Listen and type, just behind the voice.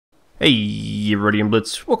Hey everybody, I'm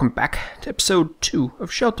Blitz. Welcome back to episode 2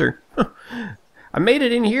 of Shelter. I made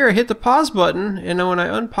it in here, I hit the pause button, and when I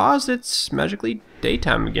unpaused it's magically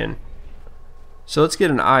daytime again. So let's get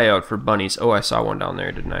an eye out for bunnies. Oh, I saw one down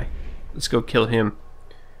there, didn't I? Let's go kill him.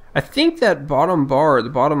 I think that bottom bar, the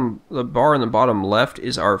bar in the bottom left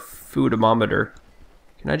is our foodometer.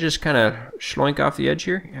 Can I just kind of schloink off the edge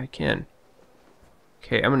here? Yeah, I can.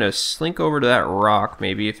 Okay, I'm gonna slink over to that rock,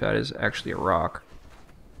 maybe, if that is actually a rock.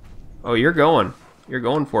 Oh, you're going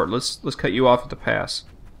for it. Let's cut you off at the pass.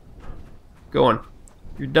 Going.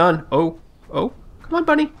 You're done. Oh, come on,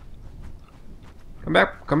 bunny. Come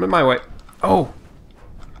back. Come in my way. Oh.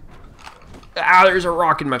 Ah, there's a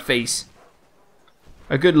rock in my face.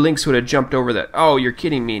 A good lynx would have jumped over that. Oh, you're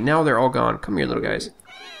kidding me. Now they're all gone. Come here, little guys.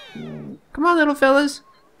 Come on, little fellas.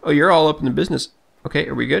 Oh, you're all up in the business. Okay,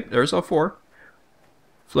 are we good? There's all 4.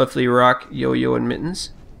 Fluffy Rock, Yo-Yo, and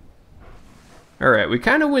Mittens. Alright, we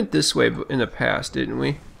kind of went this way in the past, didn't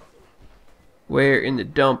we? Where in the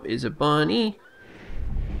dump is a bunny?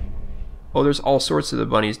 Oh, there's all sorts of the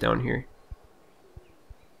bunnies down here.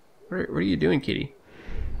 What are you doing, kitty?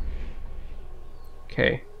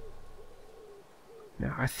 Okay.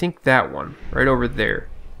 Now, I think that one, right over there,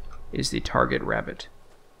 is the target rabbit.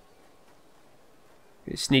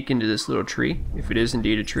 Okay, sneak into this little tree, if it is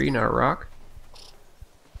indeed a tree, not a rock.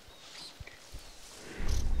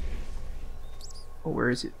 Oh,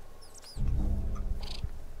 where is it?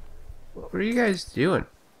 What are you guys doing?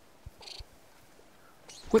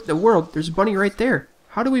 What in the world? There's a bunny right there.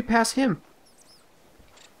 How do we pass him?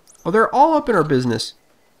 Oh, they're all up in our business.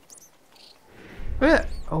 Look at that.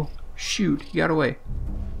 Oh, shoot. He got away.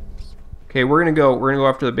 Okay, we're gonna go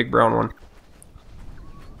after the big brown one.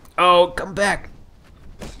 Oh, come back.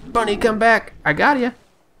 Bunny, come back. I got ya.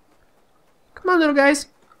 Come on, little guys.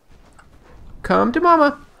 Come to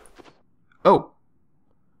mama. Oh.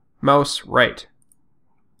 Mouse right.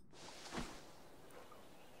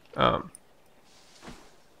 What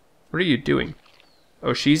are you doing?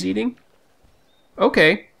 Oh, she's eating?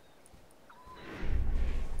 Okay.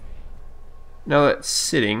 Now that's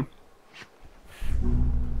sitting.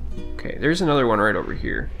 Okay, there's another one right over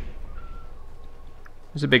here.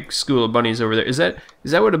 There's a big school of bunnies over there. Is that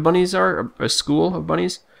what the bunnies are? A school of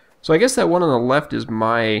bunnies? So I guess that one on the left is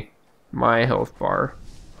my health bar.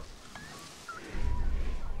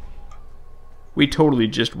 We totally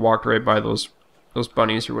just walked right by those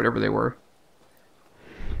bunnies or whatever they were.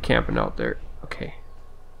 Camping out there. Okay.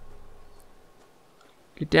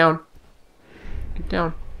 Get down. Get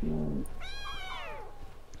down.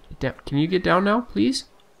 Get down. Can you get down now, please?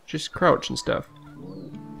 Just crouch and stuff.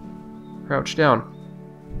 Crouch down.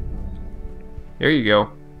 There you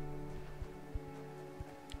go.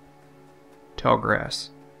 Tall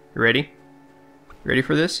grass. You ready? You ready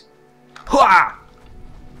for this? Hua!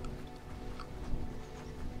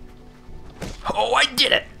 Oh, I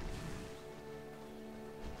did it!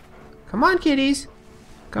 Come on, kitties.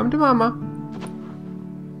 Come to mama.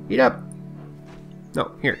 Eat up.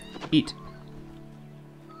 No, here. Eat.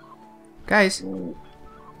 Guys.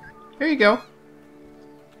 There you go.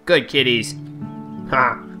 Good kitties.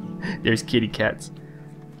 Ha! There's kitty cats.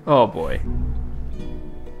 Oh, boy.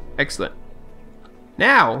 Excellent.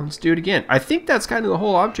 Now, let's do it again. I think that's kind of the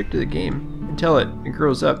whole object of the game. Until it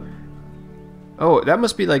grows up. Oh, that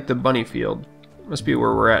must be like the bunny field. Must be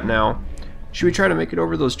where we're at now. Should we try to make it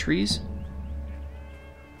over those trees?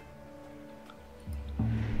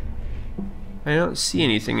 I don't see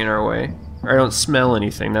anything in our way. Or I don't smell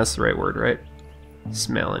anything. That's the right word, right?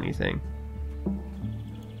 Smell anything.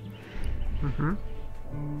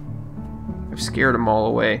 I've scared them all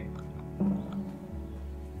away.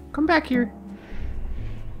 Come back here.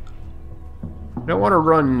 I don't want to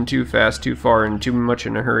run too fast, too far, and too much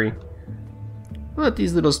in a hurry. Let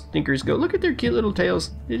these little stinkers go. Look at their cute little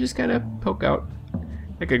tails. They just kind of poke out.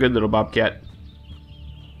 Like a good little bobcat.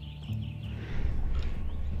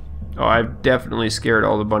 Oh, I've definitely scared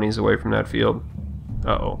all the bunnies away from that field.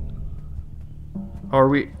 Uh-oh. Oh, are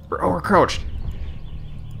we... Oh, we're crouched.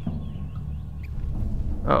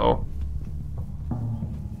 Uh-oh.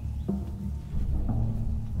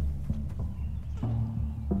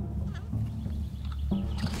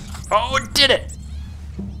 Oh, it did it!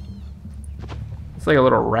 It's like a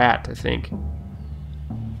little rat, I think.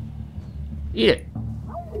 Eat it.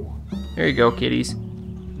 There you go, kitties.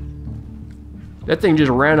 That thing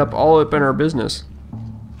just ran all up in our business.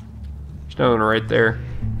 There's another one right there.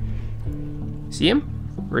 See him?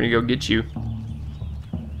 We're gonna go get you.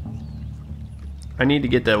 I need to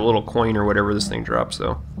get that little coin or whatever this thing drops,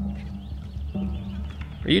 though.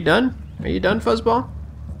 Are you done? Are you done, Fuzzball?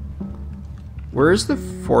 Where's the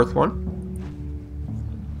 4th one?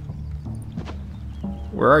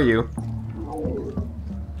 Where are you?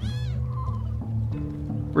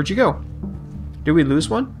 Where'd you go? Did we lose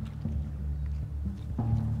one?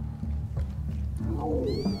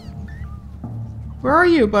 Where are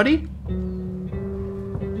you, buddy?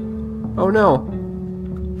 Oh no.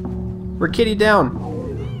 We're kitty down.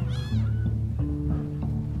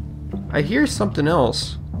 I hear something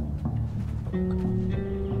else.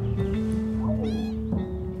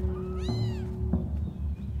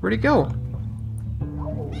 Where'd he go?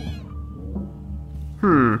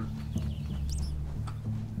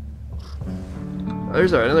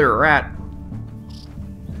 There's another rat.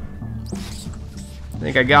 I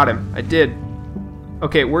think I got him. I did.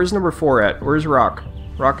 Okay, where's number 4 at? Where's Rock?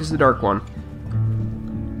 Rock is the dark one.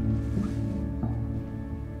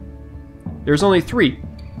 There's only 3.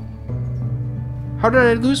 How did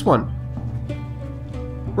I lose one?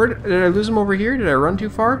 Where did I lose him over here? Did I run too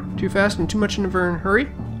far? Too fast and too much in a hurry?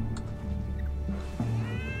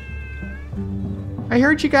 I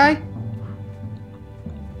heard you, guy.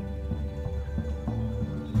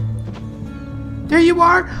 There you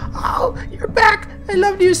are! Oh, you're back! I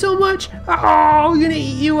loved you so much! Oh, I'm gonna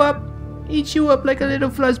eat you up! Eat you up like a little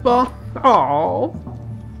fuzzball. Oh.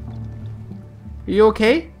 Are you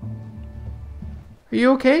okay? Are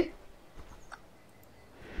you okay?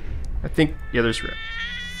 I think... yeah, there's...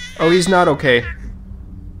 oh, he's not okay.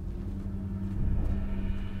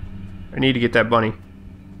 I need to get that bunny.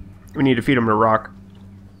 We need to feed him to Rock.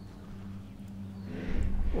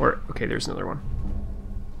 Or... okay, there's another one.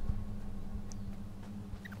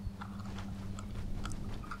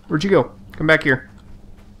 Where'd you go? Come back here.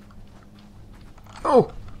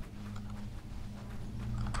 Oh!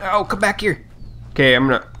 Oh, come back here. Okay, I'm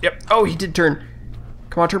gonna... yep. Oh, he did turn.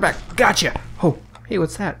 Come on, turn back. Gotcha! Oh, hey,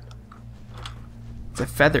 what's that? It's a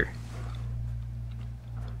feather.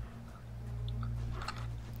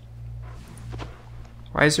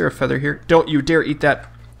 Why is there a feather here? Don't you dare eat that.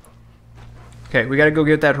 Okay, we gotta go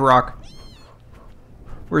get that Rock.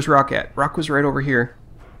 Where's Rock at? Rock was right over here.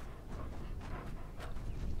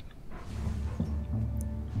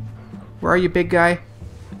 Where are you, big guy?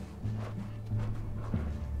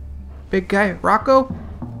 Big guy? Rocco?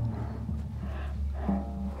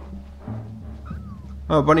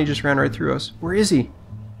 Oh, Bunny just ran right through us. Where is he?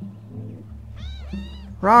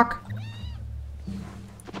 Rock?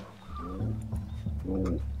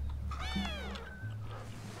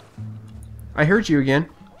 I heard you again.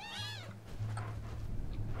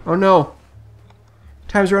 Oh no.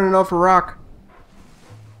 Time's running out for Rock.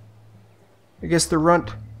 I guess the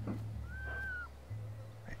runt.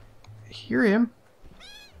 I hear him.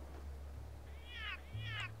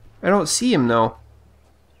 I don't see him though.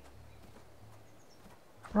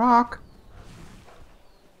 Rock?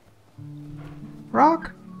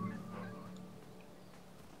 Rock?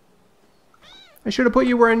 I should have put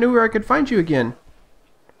you where I knew where I could find you again.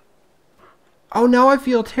 Oh, now I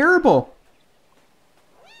feel terrible.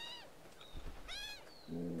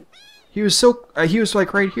 He was so... he was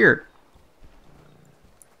like right here.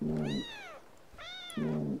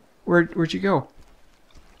 Where'd you go?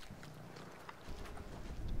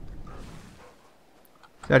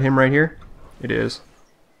 Is that him right here? It is.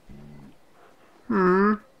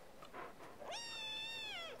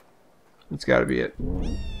 It's gotta be it.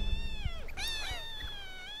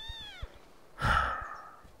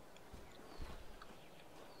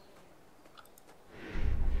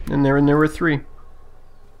 And there were 3.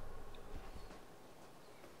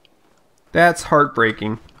 That's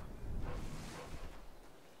heartbreaking.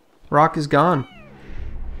 Rock is gone.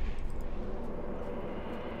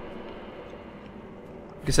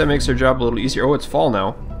 Guess that makes their job a little easier. Oh, it's fall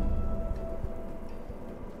now.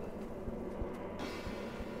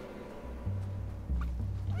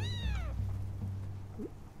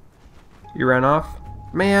 You ran off?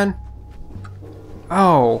 Man.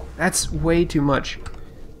 Oh, that's way too much.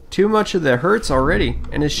 Too much of the hurts already.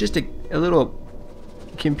 And it's just a little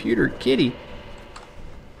computer kitty.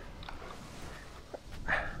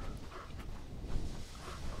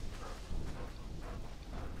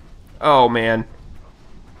 Oh, man.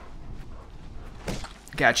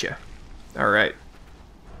 Gotcha. Alright.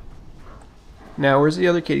 Now, where's the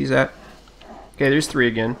other kitties at? Okay, there's 3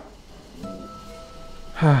 again.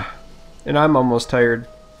 And I'm almost tired.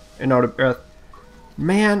 And out of breath.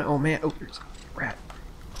 Man, oh man. Oh, there's a rat.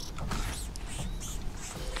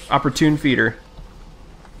 Opportune feeder.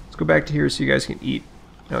 Let's go back to here so you guys can eat.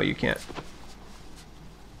 No, you can't.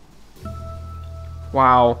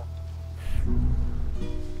 Wow.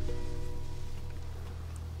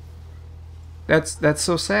 That's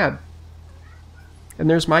so sad. And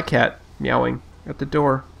there's my cat meowing at the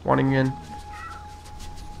door, wanting in.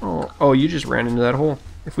 Oh, Oh, you just ran into that hole.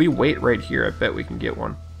 If we wait right here, I bet we can get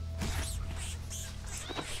one.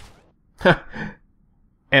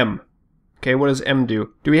 M. Okay, what does M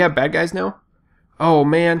do? Do we have bad guys now? Oh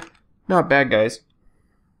man, not bad guys.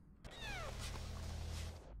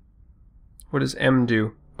 What does M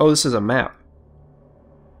do? Oh, this is a map.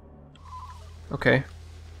 Okay.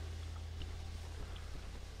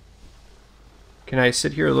 Can I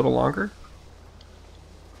sit here a little longer?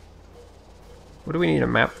 What do we need a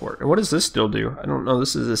map for? And what does this still do? I don't know.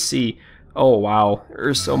 This is a C. Oh, wow.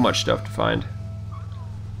 There's so much stuff to find.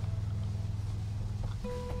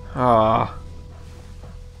 Ah.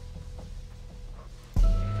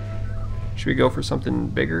 Should we go for something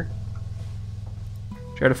bigger?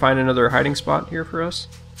 Try to find another hiding spot here for us.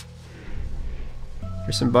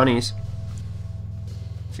 Here's some bunnies.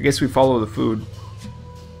 I guess we follow the food.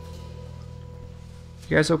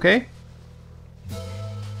 You guys okay?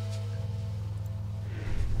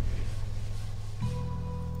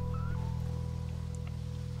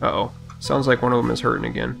 Uh-oh. Sounds like one of them is hurting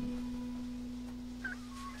again.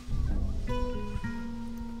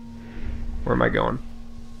 Where am I going?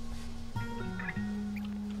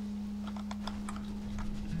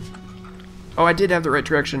 Oh, I did have the right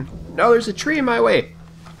direction. No, there's a tree in my way.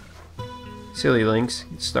 Silly Lynx.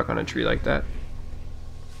 Get stuck on a tree like that.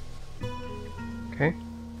 Okay.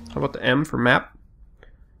 How about the M for map?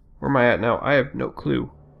 Where am I at now? I have no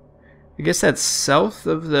clue. I guess that's south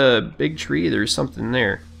of the big tree. There's something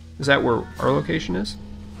there. Is that where our location is?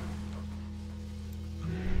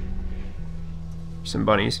 Some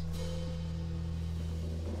bunnies.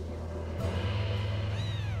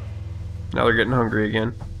 Now they're getting hungry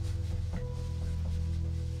again.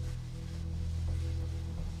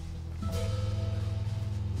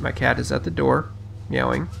 My cat is at the door,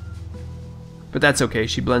 meowing. But that's okay,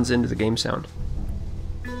 she blends into the game sound.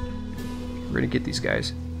 We're gonna get these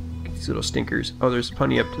guys. Get these little stinkers. Oh, there's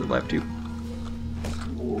plenty up to the left too.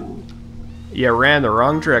 You ran the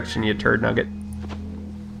wrong direction, you turd nugget.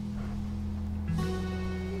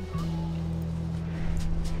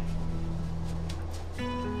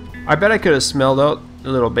 I bet I could have smelled out the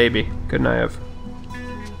little baby, couldn't I have?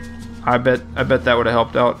 I bet that would have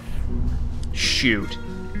helped out. Shoot.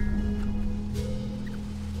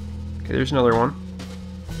 Okay, there's another one.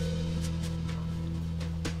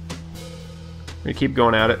 We're gonna keep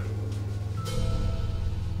going at it.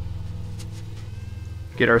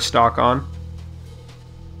 Get our stock on.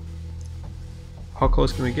 How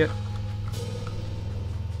close can we get?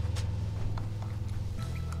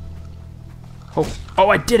 Oh,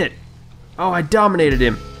 I did it! Oh, I dominated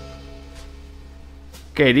him.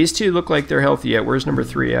 Okay, these two look like they're healthy yet. Where's number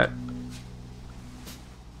 3 at?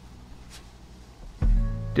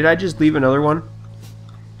 Did I just leave another one?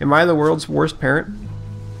 Am I the world's worst parent?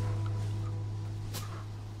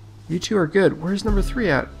 You two are good. Where's number 3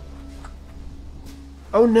 at?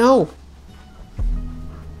 Oh no!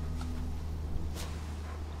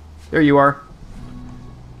 There you are.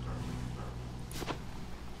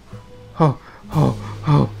 Oh.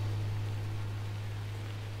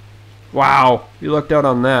 Wow, you lucked out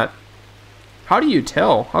on that. How do you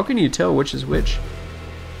tell? How can you tell which is which?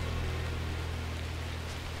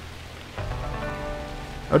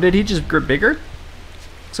 Oh, did he just get bigger?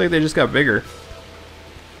 Looks like they just got bigger.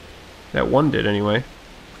 That one did, anyway.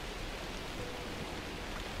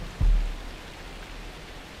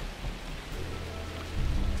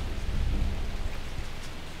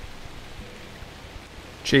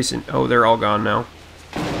 Chasing. Oh, they're all gone now.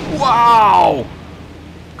 Wow!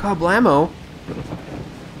 Kablamo!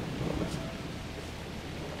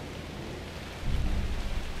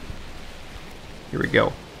 Here we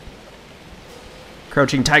go.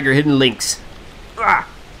 Crouching tiger, hidden lynx. Ah!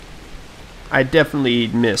 I definitely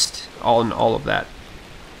missed all of that.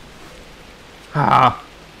 Ah!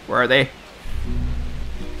 Where are they?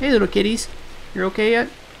 Hey, little kitties. You're okay yet?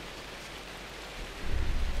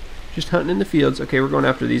 Just hunting in the fields. Okay, we're going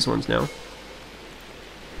after these ones now.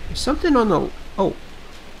 There's something on the... Oh.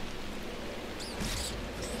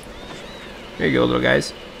 There you go, little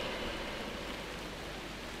guys.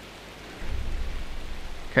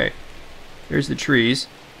 Okay. There's the trees.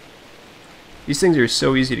 These things are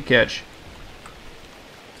so easy to catch.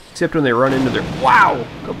 Except when they run into their... Wow!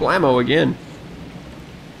 Kablamo again.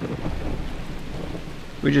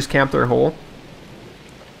 We just camped our hole.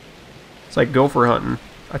 It's like gopher hunting.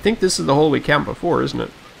 I think this is the hole we camped before, isn't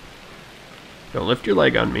it? Don't lift your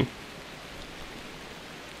leg on me.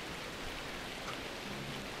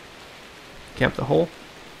 Camp the hole.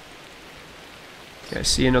 Okay, I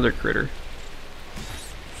see another critter.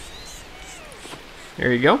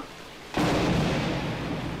 There you go.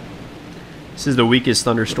 This is the weakest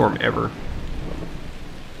thunderstorm ever.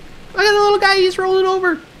 Look at the little guy, he's rolling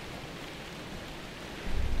over.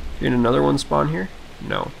 Did another one spawn here?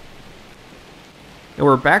 No. And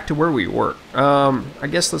we're back to where we were. I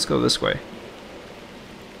guess let's go this way.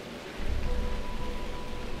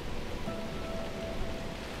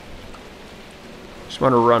 Just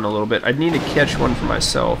want to run a little bit. I'd need to catch one for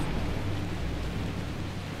myself.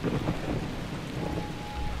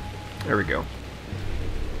 There we go.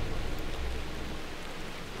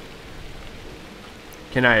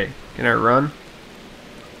 Can I run?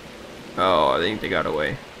 Oh, I think they got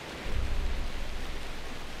away.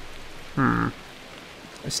 I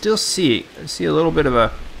still see a little bit of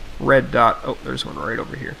a red dot. Oh, there's one right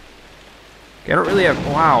over here. Okay, I don't really have,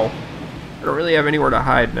 wow. I don't really have anywhere to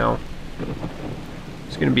hide now.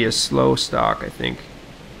 It's gonna be a slow stalk, I think.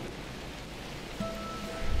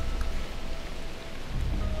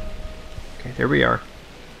 Okay, there we are.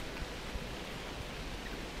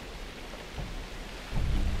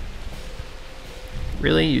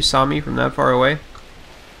 Really? You saw me from that far away?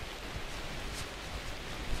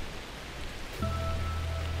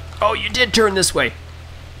 Oh, you did turn this way.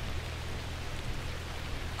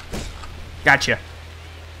 Gotcha.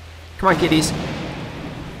 Come on, kitties.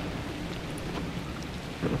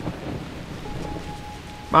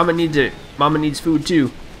 Mama needs food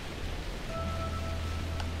too.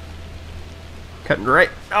 Cutting right.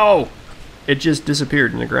 Oh! It just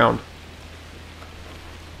disappeared in the ground.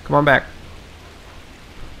 Come on back.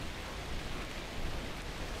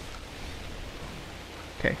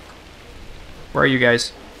 Okay. Where are you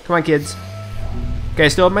guys? Come on, kids. Okay, I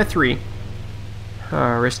still have my 3.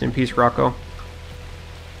 Rest in peace, Rocco.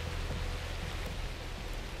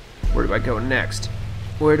 Where do I go next?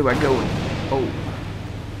 Where do I go? Oh.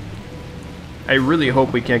 I really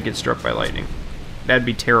hope we can't get struck by lightning. That'd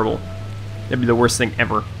be terrible. That'd be the worst thing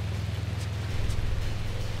ever.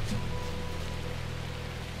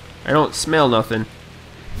 I don't smell nothing.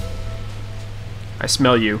 I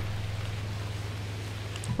smell you.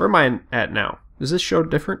 Where am I at now? Does this show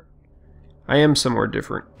different? I am somewhere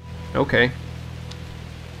different. Okay.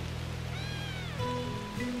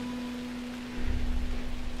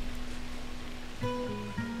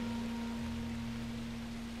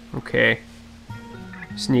 Okay.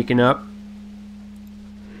 Sneaking up.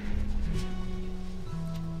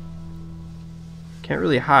 Can't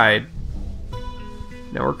really hide.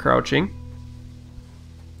 Now we're crouching.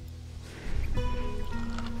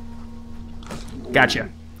 Gotcha.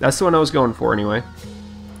 That's the one I was going for anyway.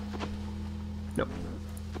 Nope.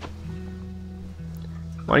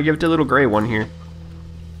 Want to give it to the little gray one here.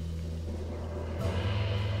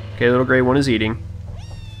 Okay, the little gray one is eating.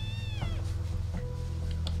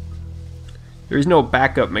 There is no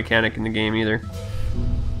backup mechanic in the game either.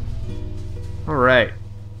 Alright.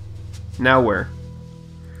 Now where?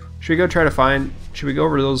 Should we go try to find... Should we go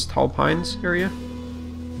over to those tall pines area?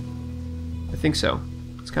 I think so.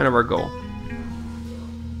 It's kind of our goal.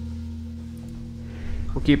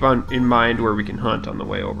 We'll keep in mind where we can hunt on the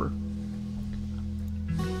way over.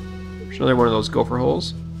 There's another one of those gopher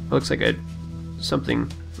holes. It looks like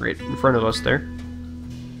something right in front of us there.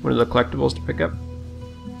 One of the collectibles to pick up.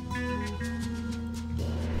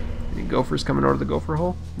 Any gophers coming out of the gopher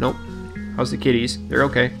hole? Nope. How's the kitties? They're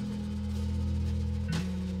okay.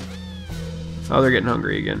 Oh, they're getting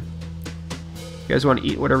hungry again. You guys want to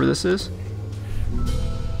eat whatever this is?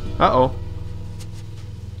 Uh-oh.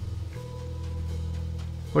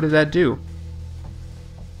 What did that do?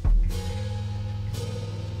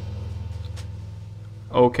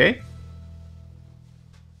 Okay.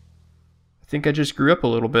 I think I just grew up a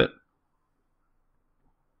little bit.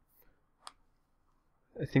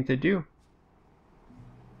 I think they do.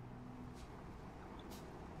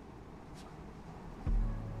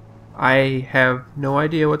 I have no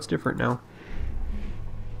idea what's different now.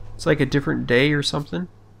 It's like a different day or something.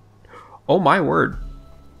 Oh my word.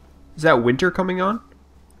 Is that winter coming on?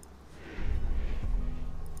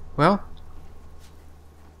 Well,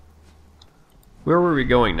 where were we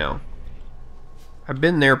going now? I've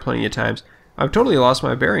been there plenty of times. I've totally lost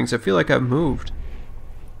my bearings. I feel like I've moved.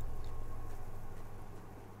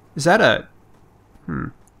 Is that a...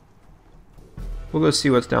 We'll go see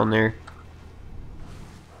what's down there.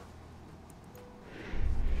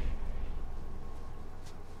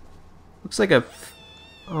 Looks like a...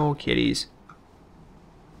 Oh, kitties.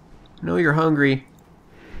 I know you're hungry.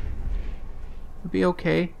 It'll be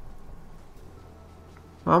okay.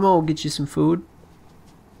 Mama will get you some food.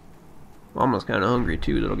 Mama's kind of hungry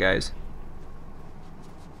too, little guys.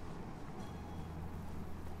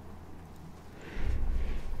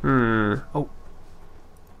 Oh.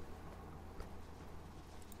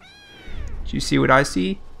 Do you see what I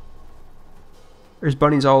see? There's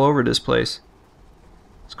bunnies all over this place.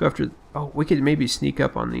 Let's go after... Oh, we could maybe sneak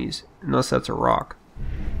up on these. Unless that's a rock.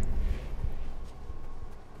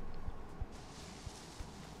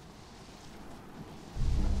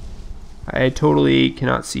 I totally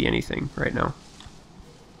cannot see anything right now.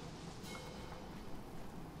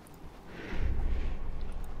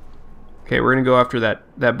 Okay, we're gonna go after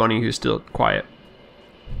that bunny who's still quiet.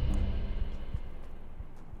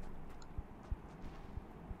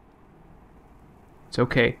 It's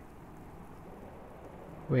okay.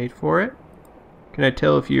 Wait for it. Can I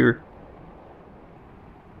tell if you're...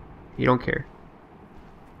 You don't care.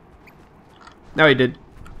 No, he did.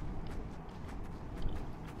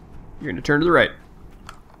 You're gonna turn to the right.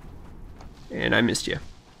 And I missed you.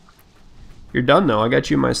 You're done though, I got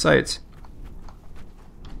you in my sights.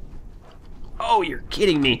 Oh, you're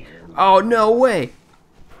kidding me. Oh, no way.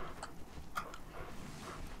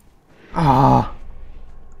 Ah.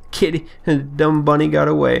 Kitty, dumb bunny got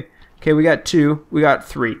away. Okay, we got 2. We got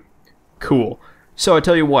 3. Cool. So I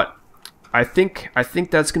tell you what. I think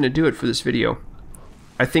that's gonna do it for this video.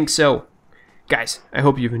 I think so. Guys, I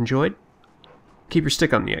hope you've enjoyed. Keep your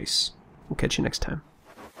stick on the ice. We'll catch you next time.